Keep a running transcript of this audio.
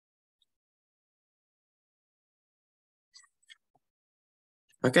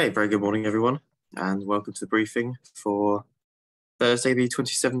Okay, very good morning, everyone, and welcome to the briefing for Thursday, the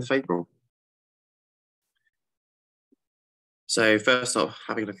 27th of April. So first up,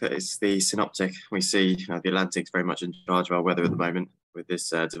 having a look at is the synoptic. We see the Atlantic's very much in charge of our weather at the moment with this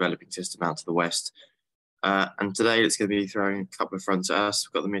developing system out to the west. And today it's going to be throwing a couple of fronts at us.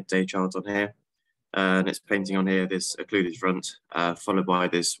 We've got the midday chart on here, and it's painting on here this occluded front, followed by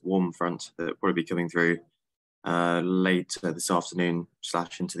this warm front that will probably be coming through later this afternoon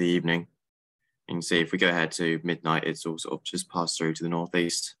 / into the evening. You can see if we go ahead to midnight, it's all sort of just passed through to the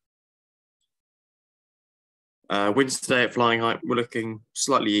northeast. Winds today at flying height, we're looking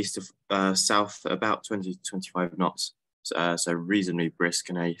slightly east of south, about 20 to 25 knots, so reasonably brisk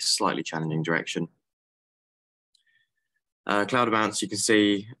in a slightly challenging direction. Cloud amounts, you can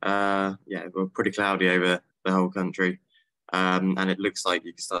see, we're pretty cloudy over the whole country, and it looks like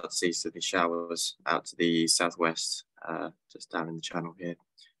you can start to see some showers out to the southwest, just down in the channel here,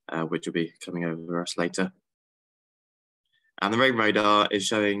 which will be coming over us later. And the rain radar is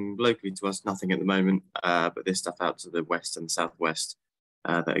showing locally to us nothing at the moment, but this stuff out to the west and southwest,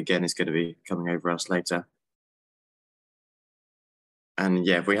 that again is going to be coming over us later. And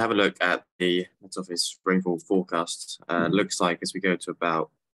yeah, if we have a look at the Met Office rainfall forecast, looks like as we go to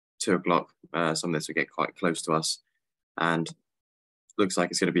about 2 o'clock, some of this will get quite close to us, and looks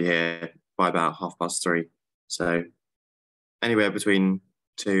like it's going to be here by about 3:30. So anywhere between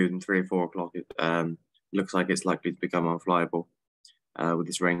 2 and 3 or 4 o'clock, looks like it's likely to become unflyable with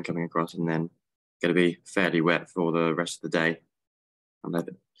this rain coming across, and then going to be fairly wet for the rest of the day. And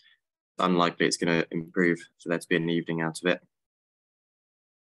it's unlikely it's going to improve for there to be an evening out of it.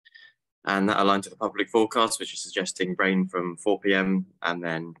 And that aligned to the public forecast, which is suggesting rain from 4 p.m. and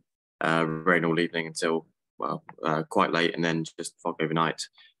then rain all evening until, well, quite late, and then just fog overnight.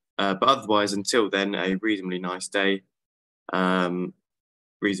 But otherwise, until then, a reasonably nice day.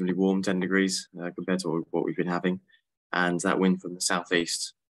 Reasonably warm, 10 degrees compared to what we've been having, and that wind from the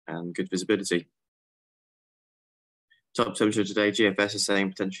southeast and good visibility. Top temperature today, GFS is saying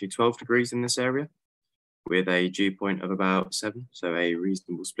potentially 12 degrees in this area with a dew point of about 7, so a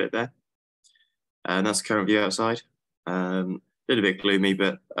reasonable split there. And that's the current view outside. A little bit gloomy,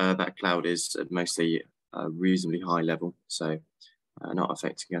 but that cloud is mostly reasonably high level, so not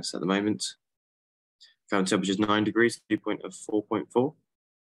affecting us at the moment. Current temperature is 9 degrees, dew point of 4.4.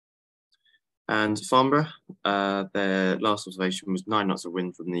 And Farnborough, their last observation was 9 knots of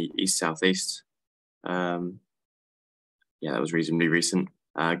wind from the east-southeast. Yeah, that was reasonably recent.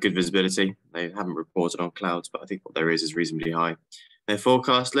 Good visibility. They haven't reported on clouds, but I think what there is reasonably high. Their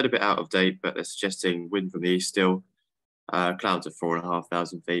forecast, a little bit out of date, but they're suggesting wind from the east still, clouds of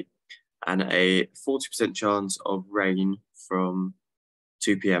 4,500 feet, and a 40% chance of rain from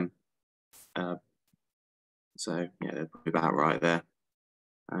 2 p.m. So, yeah, they're probably about right there.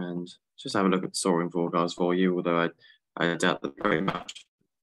 And just have a look at the soaring forecast for you, although I doubt that very much.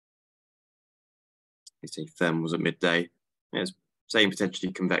 You see thermals at midday. It's saying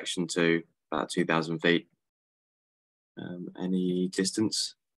potentially convection to about 2,000 feet. Any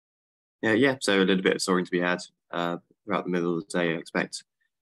distance? Yeah, so a little bit of soaring to be had throughout the middle of the day, I expect.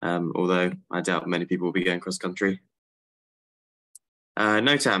 Although I doubt many people will be going cross country.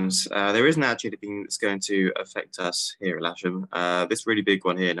 NOTAMs, there isn't actually anything that's going to affect us here at Lasham. This really big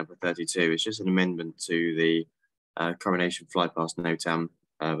one here, number 32, is just an amendment to the coronation flypast NOTAM,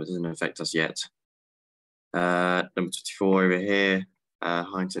 but doesn't affect us yet. Number 24 over here,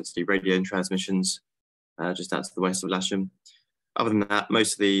 high intensity radio transmissions, just out to the west of Lasham. Other than that,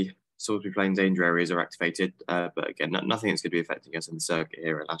 most of the Salisbury Plain danger areas are activated, but again, nothing that's going to be affecting us in the circuit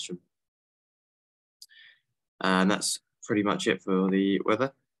here at Lasham. And that's pretty much it for the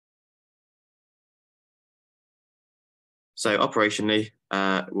weather. So operationally,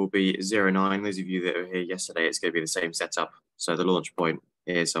 will be 09. Those of you that were here yesterday, it's going to be the same setup. So the launch point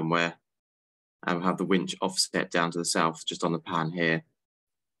here somewhere, and we'll have the winch offset down to the south, just on the pan here.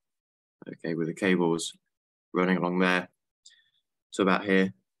 Okay, with the cables running along there. So about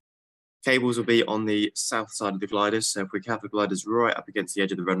here. Cables will be on the south side of the gliders. So if we have the gliders right up against the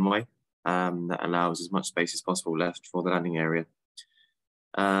edge of the runway, that allows as much space as possible left for the landing area.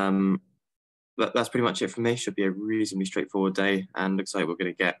 But that's pretty much it for me. Should be a reasonably straightforward day, and looks like we're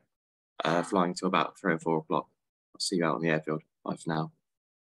going to get flying till about 3 or 4 o'clock. I'll see you out on the airfield. Bye for now.